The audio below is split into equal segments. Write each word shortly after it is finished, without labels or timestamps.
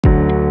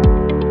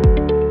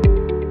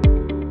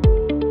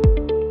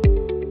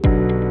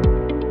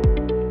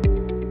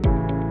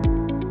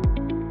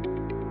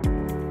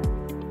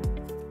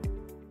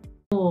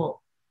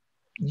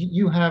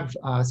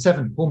have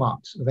 7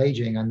 hallmarks of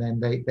aging, and then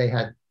they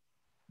had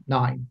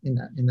 9 in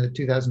the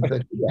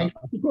 2013 Yeah, paper.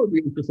 I should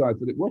probably emphasize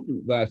that it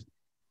wasn't that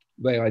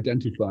they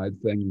identified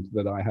things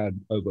that I had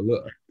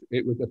overlooked.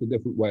 It was just a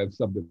different way of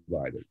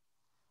subdividing.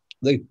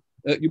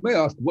 You may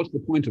ask, what's the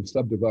point of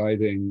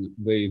subdividing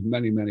the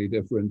many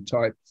different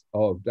types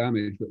of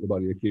damage that the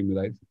body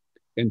accumulates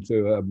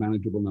into a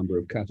manageable number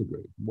of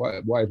categories?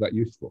 Why is that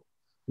useful?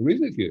 The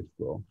reason it's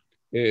useful,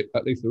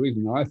 at least the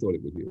reason I thought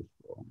it was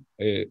useful,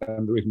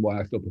 and the reason why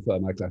I still prefer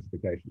my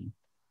classification,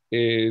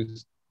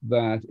 is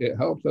that it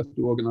helps us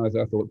to organize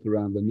our thoughts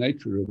around the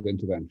nature of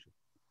intervention.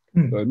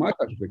 So in my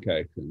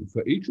classification,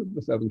 for each of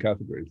the 7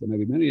 categories, there may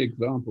be many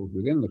examples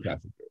within the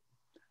category,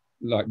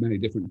 like many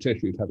different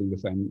tissues having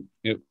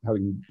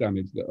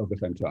damage of the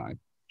same type.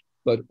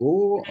 But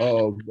all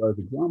of those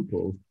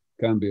examples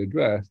can be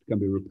addressed, can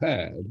be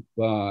repaired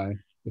by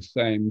the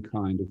same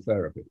kind of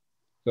therapy.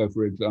 So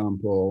for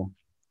example,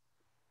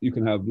 you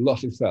can have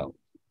loss of cells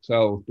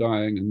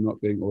dying and not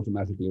being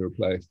automatically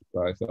replaced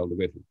by cell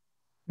division.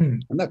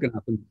 And that can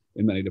happen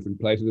in many different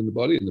places in the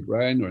body, in the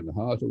brain or in the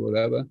heart or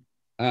whatever.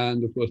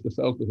 And of course, the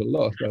cells that are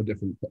lost are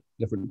different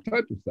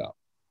types of cells.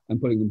 And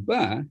putting them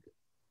back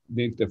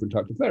needs different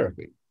types of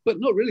therapy, but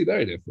not really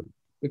very different,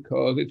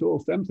 because it's all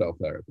stem cell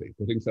therapy,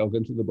 putting cells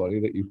into the body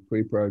that you've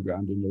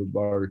pre-programmed in the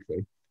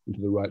laboratory into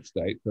the right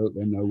state so that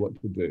they know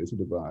what to do to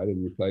divide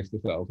and replace the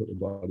cells that the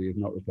body is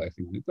not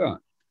replacing on its own.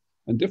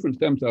 And different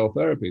stem cell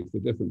therapies for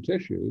different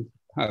tissues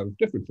have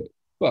differences,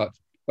 but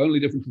only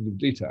differences of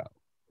detail.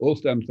 All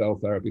stem cell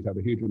therapies have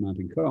a huge amount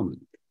in common.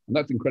 And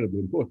that's incredibly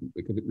important,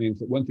 because it means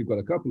that once you've got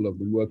a couple of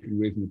them working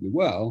reasonably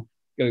well,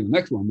 getting the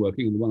next one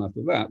working and the one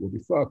after that will be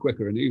far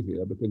quicker and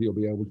easier, because you'll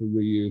be able to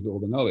reuse all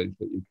the knowledge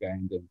that you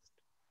gained in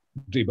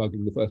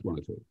debugging the first one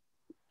or two.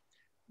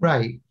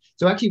 Right.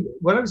 So actually,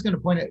 what I was going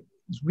to point out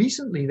is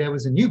recently there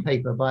was a new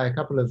paper by a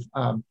couple of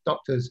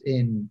doctors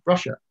in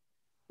Russia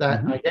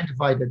that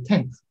identified the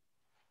 10th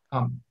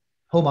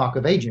hallmark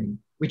of aging,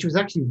 which was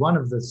actually one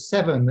of the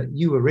 7 that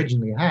you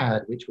originally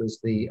had, which was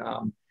the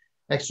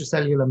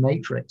extracellular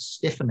matrix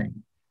stiffening.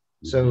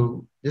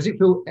 So does it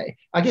feel,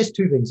 I guess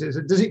 2 things,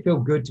 does it feel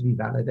good to be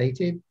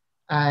validated?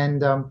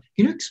 And can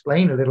you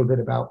explain a little bit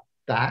about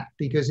that?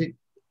 Because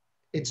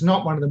it's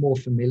not one of the more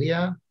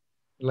familiar,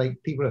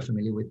 like people are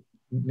familiar with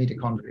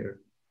mitochondria.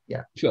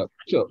 Yeah. Sure.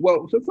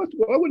 Well, so first of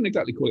all, I wouldn't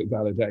exactly call it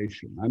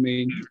validation. I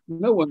mean,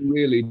 no one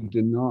really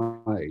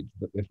denied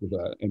that this was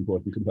an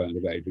important component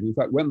of aging. In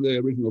fact, when the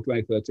original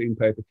 2013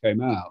 paper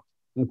came out,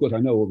 and of course I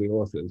know all the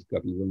authors, a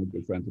couple of them are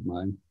good friends of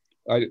mine,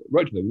 I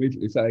wrote to them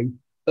immediately saying,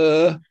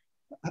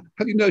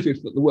 have you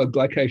noticed that the word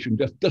glycation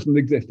just doesn't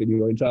exist in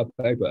your entire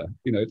paper?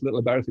 You know, it's a little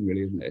embarrassing,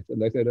 really, isn't it?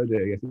 And they said, oh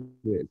dear, yes,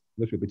 it is.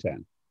 There should be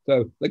 10.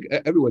 So like,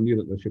 everyone knew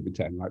that there should be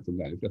 10 right from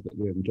then. It's just that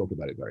we didn't talk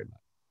about it very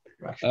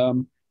much.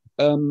 Right.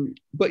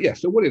 But yeah,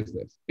 so what is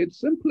this? It's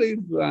simply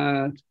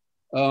that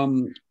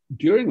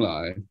during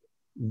life,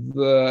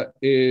 there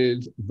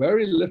is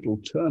very little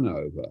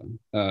turnover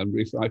and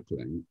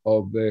recycling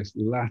of this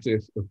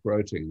lattice of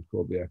proteins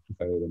called the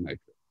extracellular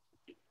matrix.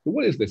 So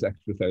what is this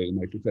extracellular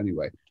matrix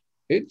anyway?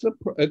 It's a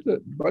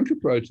bunch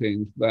of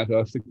proteins that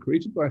are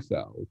secreted by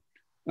cells,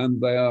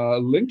 and they are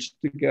linked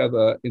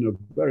together in a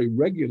very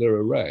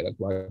regular array. That's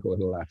why I call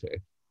it a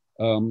lattice.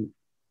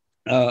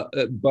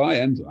 By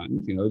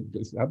enzymes, you know,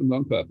 this happens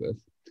on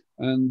purpose.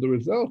 And the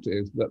result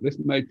is that this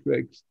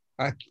matrix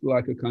acts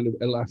like a kind of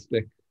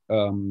elastic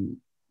band,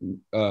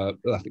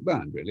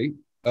 really.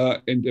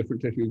 In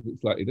different tissues,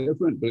 it's slightly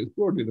different, but it's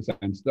broadly the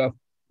same stuff.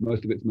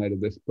 Most of it's made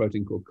of this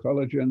protein called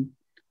collagen.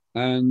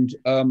 And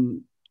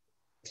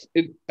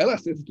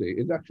elasticity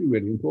is actually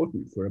really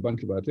important for a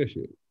bunch of our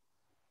tissues.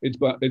 It's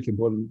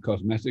important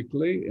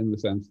cosmetically in the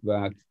sense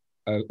that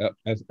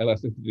as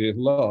elasticity is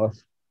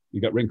lost, you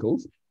get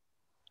wrinkles.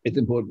 It's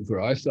important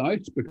for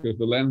eyesight because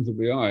the lens of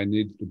the eye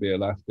needs to be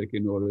elastic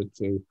in order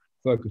to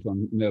focus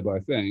on nearby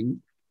things,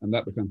 and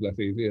that becomes less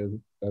easy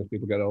as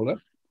people get older.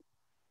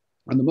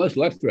 And the most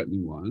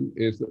life-threatening one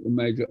is that the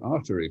major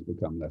arteries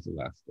become less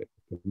elastic.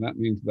 And that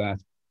means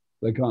that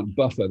they can't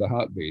buffer the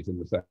heartbeat in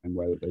the same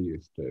way that they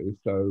used to.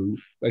 So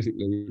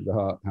basically, the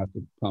heart has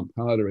to pump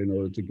harder in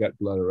order to get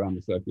blood around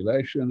the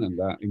circulation, and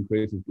that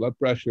increases blood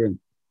pressure, and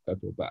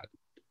that's all bad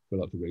for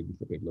lots of reasons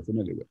that people are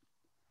familiar with.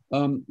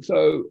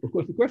 So, of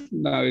course, the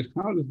question now is,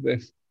 how does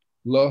this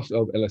loss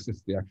of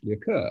elasticity actually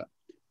occur?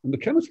 And the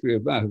chemistry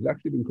of that has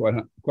actually been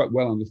quite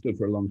well understood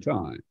for a long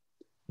time.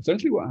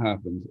 Essentially, what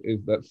happens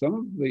is that some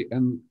of the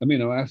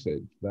amino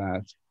acids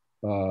that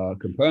are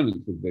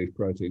components of these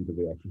proteins of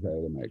the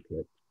extracellular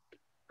matrix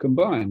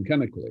combine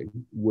chemically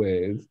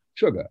with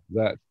sugar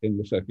that's in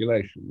the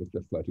circulation, that's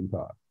just floating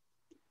past.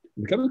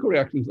 And the chemical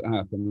reactions that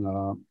happen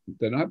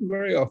they don't happen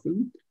very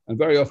often, and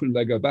very often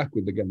they go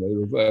backwards again, they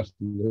reverse,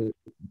 and the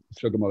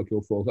sugar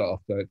molecule falls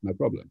off, so it's no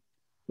problem.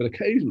 But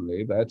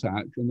occasionally they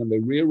attach, and then they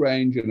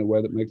rearrange in a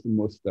way that makes them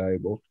more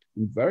stable.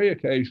 And very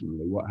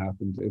occasionally what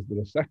happens is that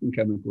a second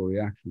chemical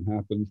reaction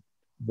happens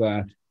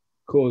that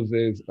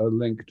causes a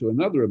link to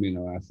another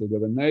amino acid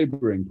of a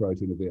neighboring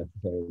protein of the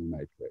extracellular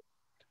matrix.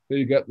 So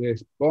you get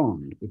this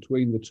bond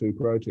between the two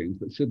proteins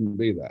that shouldn't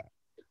be there.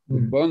 The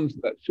Mm. bonds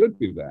that should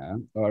be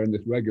there are in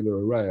this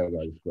regular array as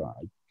I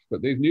described,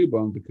 but these new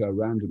bonds occur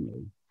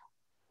randomly,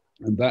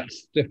 and that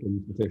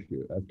stiffens the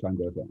tissue as time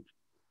goes on.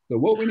 So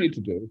what we need to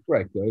do is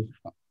break those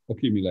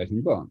accumulating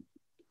bonds.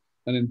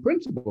 And in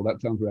principle, that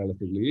sounds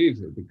relatively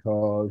easy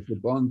because the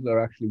bonds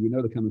are actually, we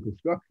know the chemical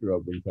structure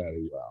of them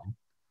fairly well.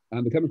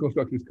 And the chemical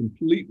structure is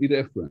completely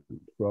different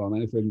from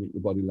anything that the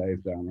body lays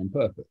down on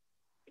purpose,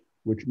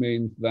 which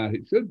means that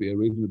it should be a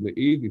reasonably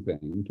easy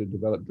thing to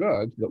develop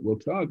drugs that will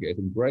target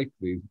and break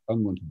these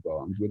unwanted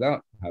bonds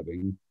without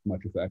having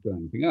much effect on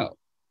anything else.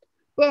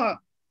 But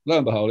lo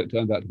and behold, it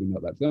turns out to be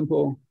not that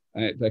simple.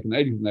 And it's taken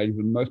ages and ages,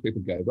 and most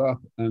people gave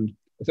up. And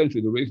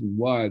essentially the reason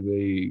why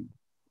the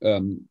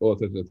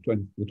authors of the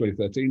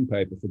 2013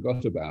 paper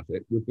forgot about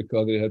it was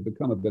because it had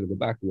become a bit of a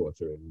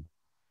backwater in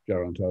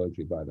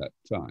gerontology by that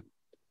time.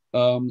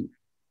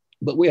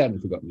 But we hadn't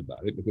forgotten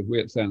about it because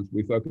we at SENS,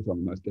 we focus on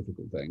the most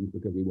difficult things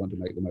because we want to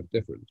make the most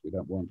difference. We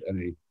don't want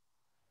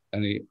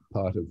any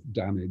part of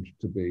damage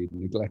to be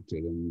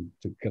neglected and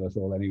to kill us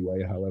all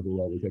anyway, however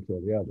well we fix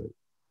all the others.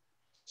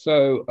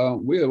 So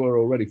we were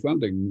already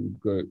funding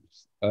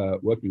groups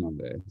working on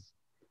this.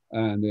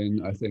 And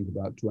in, I think,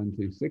 about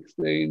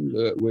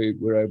 2016, we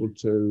were able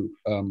to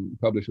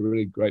publish a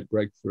really great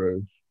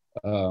breakthrough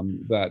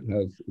that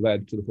has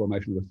led to the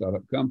formation of a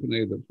startup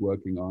company that's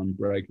working on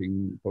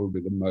breaking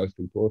probably the most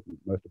important,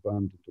 most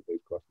abundant of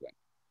these cross-links.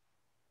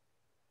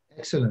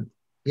 Excellent.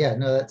 Yeah,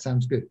 no, that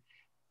sounds good.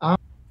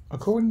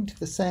 According to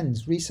the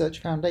SENS Research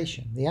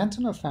Foundation, the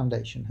Antonov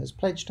Foundation has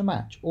pledged to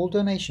match all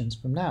donations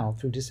from now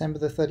through December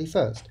the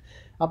 31st,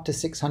 up to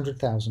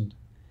 $600,000.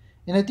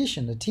 In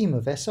addition, a team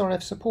of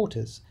SRF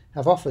supporters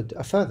have offered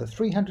a further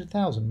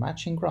 $300,000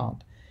 matching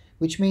grant,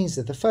 which means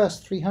that the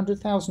first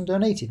 $300,000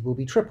 donated will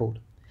be tripled.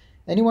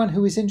 Anyone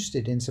who is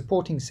interested in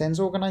supporting SENS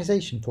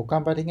Organization for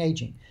Combating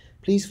Aging,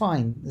 please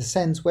find the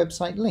SENS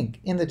website link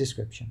in the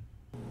description.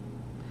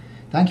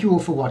 Thank you all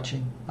for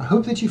watching. I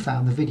hope that you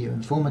found the video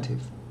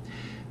informative.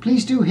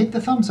 Please do hit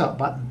the thumbs up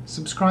button,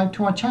 subscribe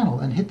to our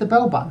channel and hit the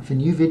bell button for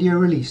new video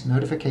release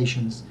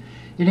notifications.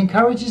 It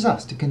encourages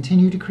us to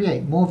continue to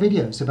create more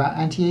videos about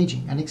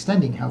anti-aging and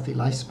extending healthy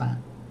lifespan.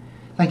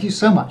 Thank you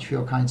so much for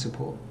your kind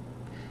support.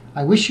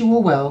 I wish you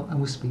all well and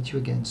will speak to you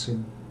again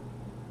soon.